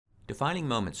Defining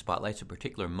Moment spotlights a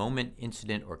particular moment,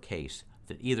 incident, or case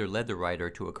that either led the writer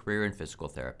to a career in physical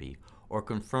therapy or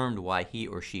confirmed why he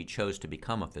or she chose to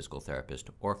become a physical therapist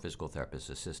or physical therapist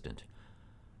assistant.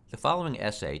 The following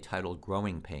essay, titled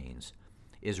Growing Pains,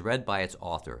 is read by its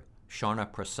author,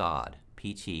 Sharna Prasad,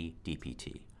 PT,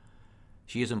 DPT.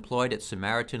 She is employed at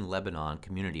Samaritan Lebanon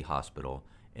Community Hospital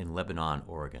in Lebanon,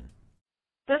 Oregon.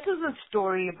 This is a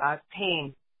story about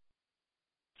pain.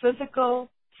 Physical,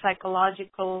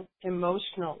 psychological,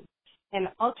 emotional, and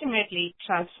ultimately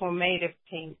transformative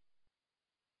pain.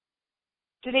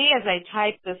 Today, as I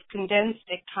type this condensed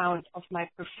account of my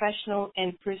professional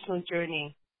and personal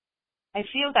journey, I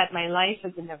feel that my life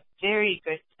is in a very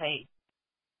good place.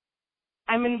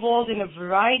 I'm involved in a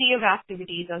variety of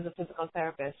activities as a physical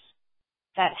therapist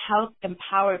that help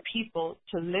empower people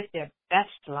to live their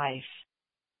best life.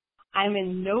 I'm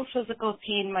in no physical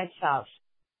pain myself,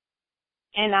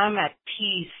 and I'm at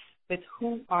peace with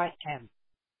who I am.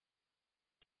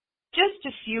 Just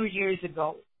a few years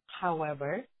ago,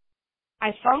 however, I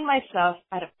found myself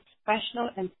at a professional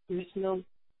and personal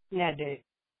nadir.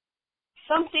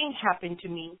 Something happened to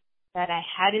me that I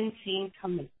hadn't seen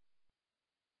coming.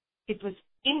 It was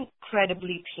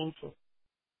incredibly painful.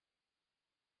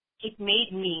 It made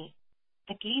me,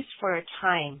 at least for a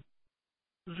time,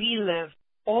 relive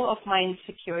all of my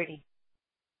insecurity.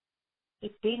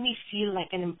 It made me feel like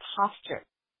an imposter,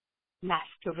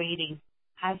 masquerading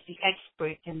as the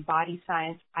expert in body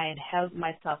science I had held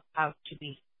myself out to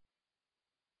be.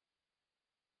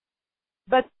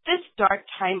 But this dark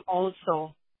time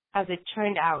also, as it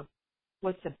turned out,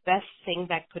 was the best thing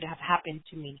that could have happened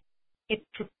to me. It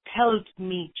propelled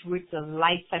me towards the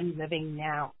life I'm living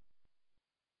now.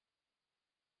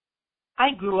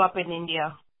 I grew up in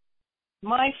India.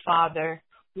 My father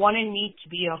wanted me to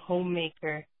be a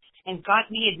homemaker and got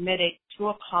me admitted to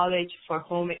a college for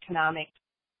home economics.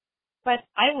 But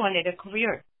I wanted a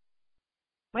career.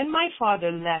 When my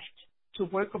father left to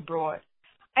work abroad,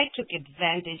 I took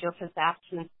advantage of his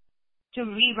absence to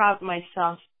reroute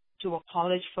myself to a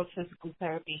college for physical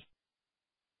therapy.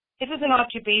 It was an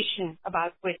occupation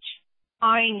about which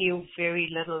I knew very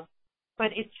little,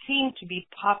 but it seemed to be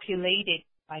populated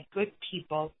by good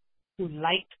people who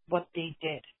liked what they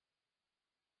did.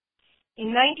 In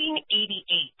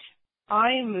 1988,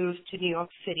 I moved to New York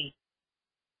City.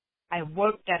 I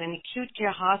worked at an acute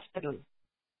care hospital,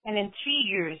 and in 3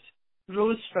 years,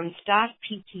 rose from staff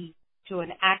PT to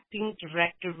an acting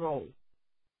director role.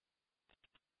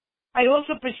 I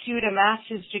also pursued a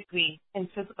master's degree in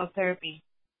physical therapy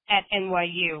at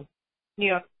NYU, New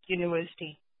York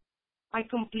University. I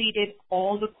completed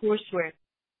all the coursework,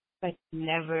 but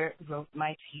never wrote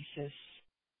my thesis.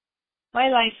 My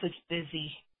life was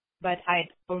busy, but I'd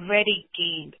already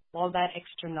gained all that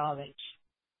extra knowledge.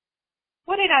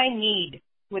 What did I need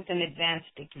with an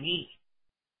advanced degree?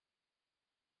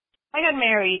 I got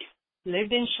married,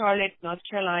 lived in Charlotte, North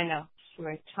Carolina for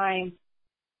a time,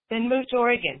 then moved to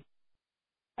Oregon.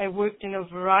 I worked in a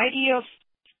variety of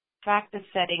practice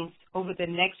settings over the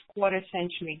next quarter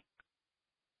century.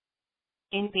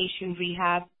 Inpatient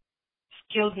rehab,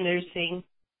 skilled nursing,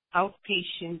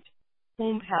 outpatient,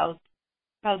 home health,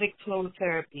 pelvic floor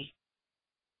therapy.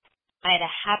 I had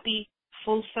a happy,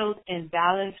 fulfilled, and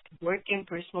balanced work and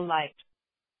personal life.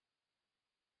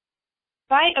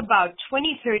 By about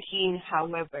 2013,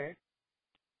 however,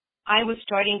 I was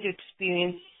starting to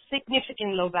experience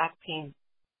significant low back pain.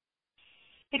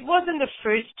 It wasn't the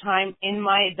first time in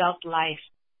my adult life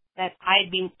that I'd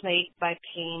been plagued by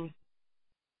pain.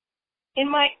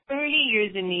 In my early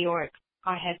years in New York,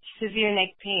 I had severe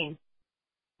neck pain,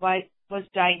 but was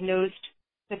diagnosed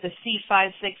with a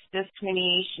C5-6 disc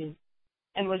herniation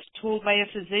and was told by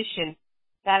a physician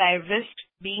that I risked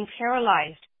being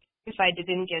paralyzed if I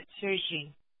didn't get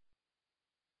surgery.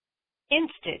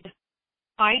 Instead,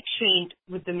 I trained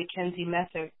with the McKenzie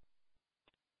method.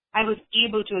 I was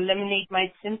able to eliminate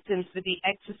my symptoms with the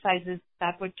exercises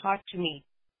that were taught to me.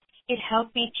 It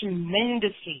helped me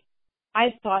tremendously. I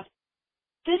thought,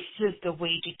 this is the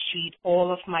way to treat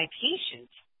all of my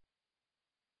patients.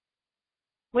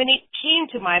 When it came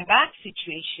to my back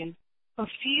situation, a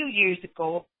few years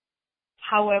ago,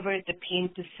 however, the pain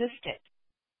persisted.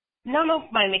 None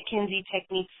of my McKenzie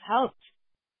techniques helped.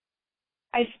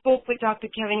 I spoke with Dr.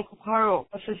 Kevin Kokaro,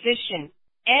 a physician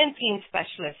and pain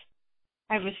specialist.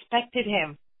 I respected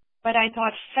him, but I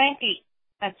thought frankly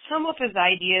that some of his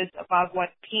ideas about what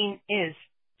pain is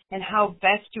and how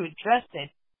best to address it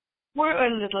were a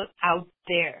little out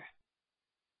there.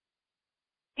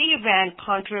 They ran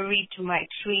contrary to my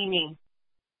training,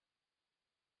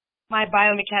 my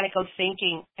biomechanical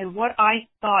thinking, and what I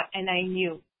thought and I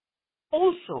knew.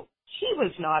 Also, He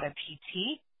was not a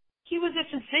PT. He was a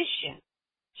physician.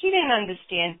 He didn't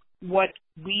understand what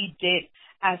we did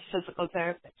as physical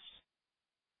therapists.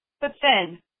 But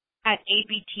then, at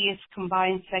APT's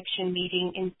combined section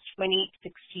meeting in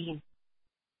 2016,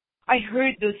 I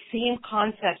heard those same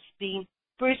concepts being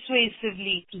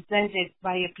persuasively presented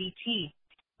by a PT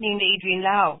named Adrian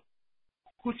Lau,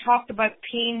 who talked about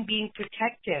pain being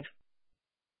protective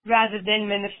rather than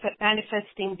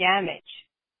manifesting damage.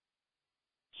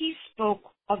 He spoke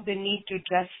of the need to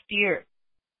address fear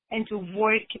and to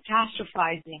avoid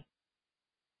catastrophizing.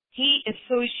 He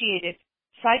associated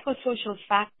psychosocial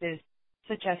factors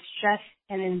such as stress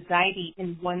and anxiety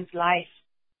in one's life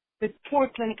with poor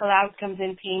clinical outcomes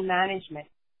in pain management.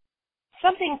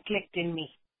 Something clicked in me.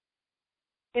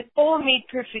 It all made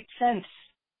perfect sense.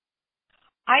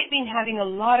 I'd been having a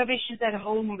lot of issues at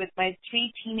home with my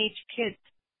 3 teenage kids.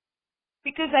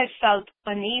 Because I felt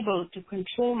unable to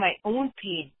control my own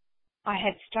pain, I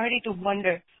had started to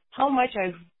wonder how much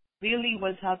I really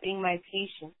was helping my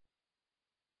patients.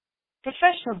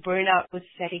 Professional burnout was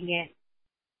setting in.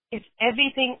 If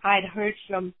everything I'd heard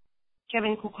from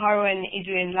Kevin Cuccaro and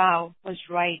Adrian Lau was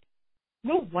right,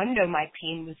 no wonder my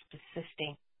pain was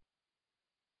persisting.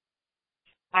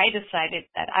 I decided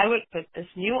that I would put this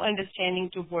new understanding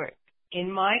to work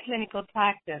in my clinical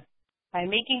practice by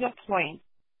making a point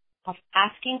of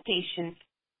asking patients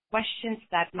questions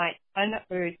that might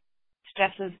unearth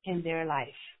stresses in their life.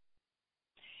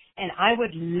 And I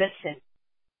would listen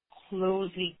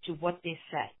closely to what they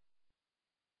said.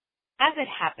 As it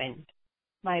happened,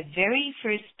 my very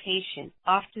first patient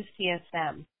after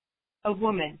CSM, a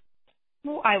woman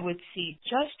who I would see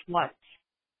just once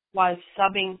while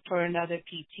subbing for another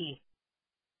PT,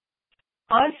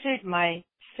 answered my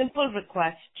simple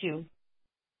request to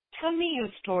tell me your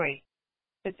story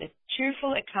with a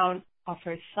cheerful account of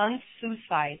her son's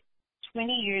suicide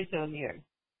 20 years earlier.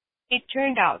 It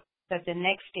turned out that the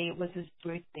next day was his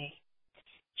birthday.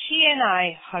 She and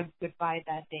I hugged goodbye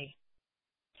that day.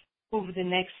 Over the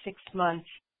next 6 months,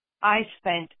 I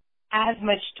spent as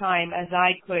much time as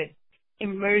I could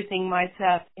immersing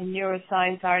myself in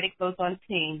neuroscience articles on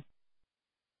pain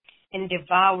and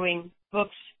devouring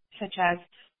books such as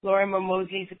Lorimer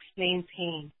Mosley's Explain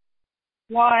Pain.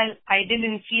 While I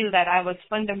didn't feel that I was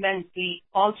fundamentally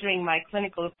altering my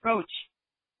clinical approach,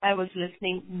 I was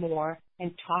listening more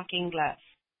and talking less,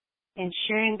 and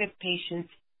sharing with patients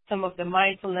some of the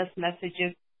mindfulness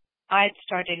messages I'd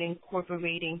started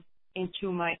incorporating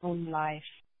into my own life.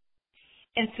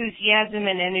 Enthusiasm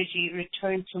and energy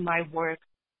returned to my work.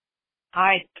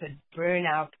 I'd put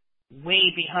burnout way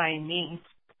behind me.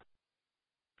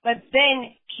 But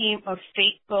then came a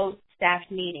fateful staff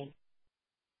meeting.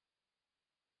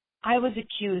 I was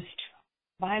accused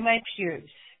by my peers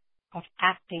of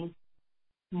acting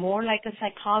more like a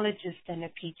psychologist than a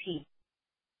PT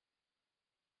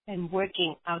and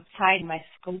working outside my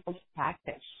scope of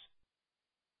practice.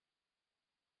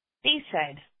 They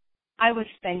said I was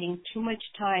spending too much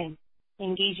time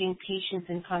engaging patients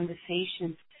in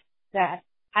conversations that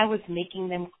I was making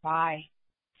them cry,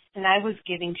 and I was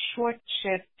giving short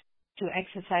shrift to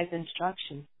exercise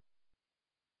instructions.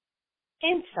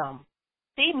 In sum,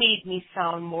 they made me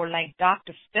sound more like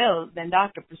Dr. Phil than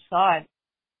Dr. Prasad.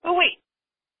 But wait,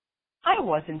 I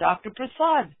wasn't Dr.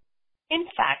 Prasad. In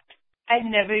fact, I'd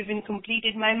never even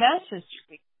completed my master's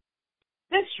degree.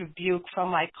 This rebuke from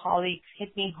my colleagues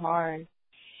hit me hard.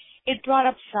 It brought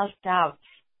up self-doubt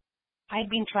I'd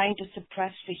been trying to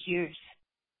suppress for years.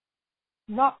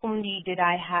 Not only did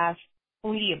I have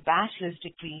only a bachelor's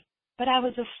degree, but I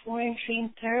was a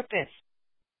foreign-trained therapist.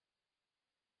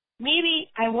 Maybe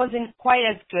I wasn't quite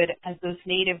as good as those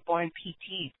native-born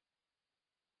PTs.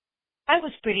 I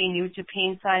was pretty new to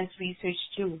pain science research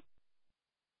too.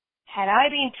 Had I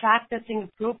been practicing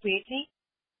appropriately?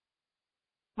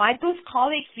 Might those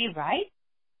colleagues be right?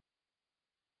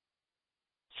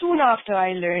 Soon after,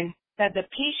 I learned that the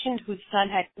patient whose son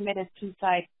had committed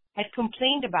suicide had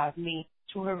complained about me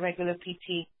to her regular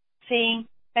PT, saying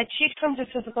that she'd come to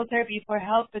physical therapy for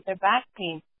help with her back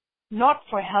pain, not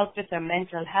for help with her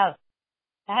mental health.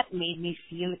 That made me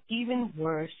feel even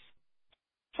worse.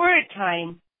 For a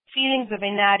time, feelings of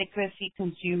inadequacy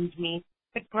consumed me,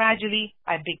 but gradually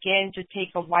I began to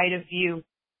take a wider view.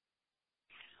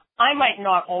 I might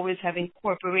not always have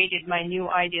incorporated my new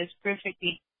ideas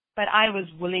perfectly, but I was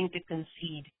willing to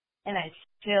concede, and I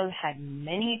still had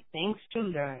many things to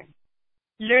learn.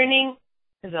 Learning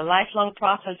is a lifelong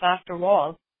process after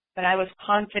all, but I was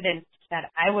confident that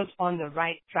I was on the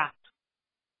right track.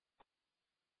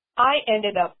 I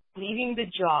ended up leaving the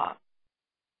job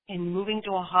and moving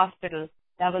to a hospital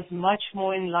that was much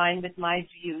more in line with my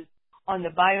views on the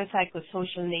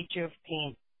biopsychosocial nature of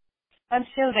pain. I'm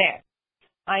still there.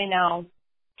 I now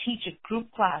teach a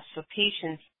group class for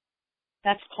patients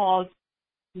that's called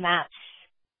MAPS,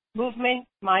 Movement,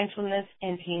 Mindfulness,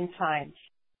 and Pain Science.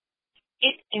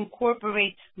 It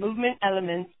incorporates movement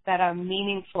elements that are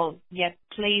meaningful yet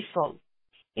playful,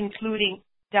 including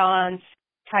dance,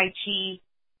 Tai Chi,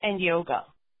 and yoga.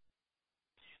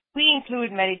 We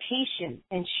include meditation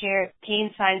and share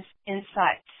pain science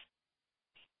insights.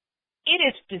 It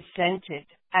is presented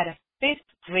at a 5th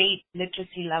grade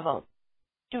literacy level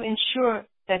to ensure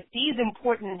that these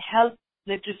important health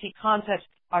literacy concepts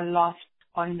are lost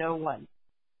on no one.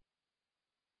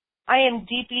 I am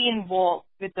deeply involved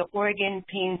with the Oregon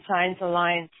Pain Science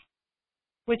Alliance,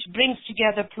 which brings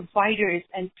together providers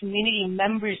and community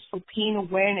members for pain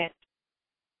awareness.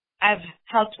 I've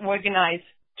helped organize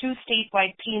 2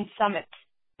 statewide pain summits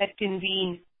that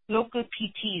convene local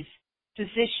PTs,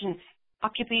 physicians,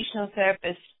 occupational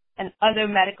therapists, and other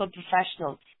medical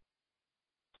professionals.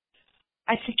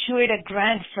 I secured a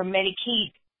grant from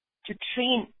Medicaid to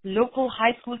train local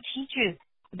high school teachers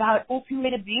about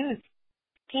opioid abuse,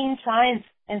 pain science,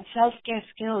 and self-care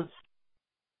skills.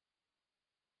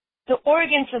 The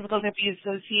Oregon Physical Therapy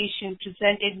Association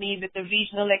presented me with the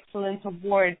Regional Excellence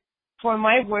Award for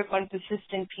my work on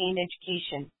persistent pain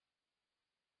education.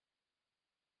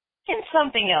 And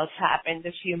something else happened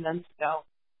a few months ago.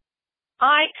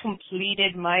 I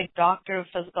completed my Doctor of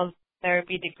Physical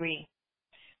Therapy degree.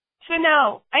 So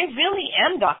now, I really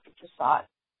am Dr. Prasad.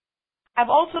 I've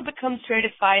also become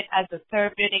certified as a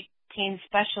therapeutic pain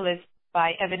specialist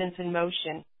by Evidence in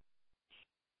Motion.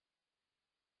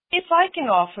 If I can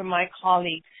offer my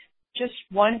colleagues just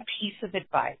one piece of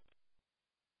advice,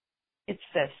 it's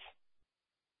this.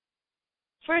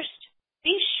 First,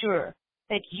 be sure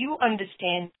that you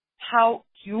understand how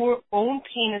your own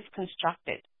pain is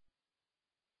constructed.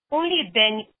 Only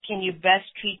then can you best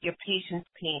treat your patient's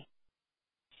pain.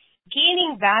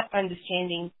 Gaining that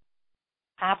understanding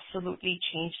absolutely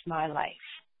changed my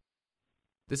life.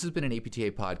 This has been an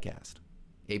APTA podcast.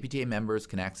 APTA members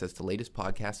can access the latest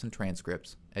podcasts and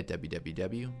transcripts at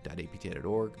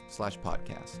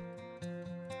www.apta.org/podcasts.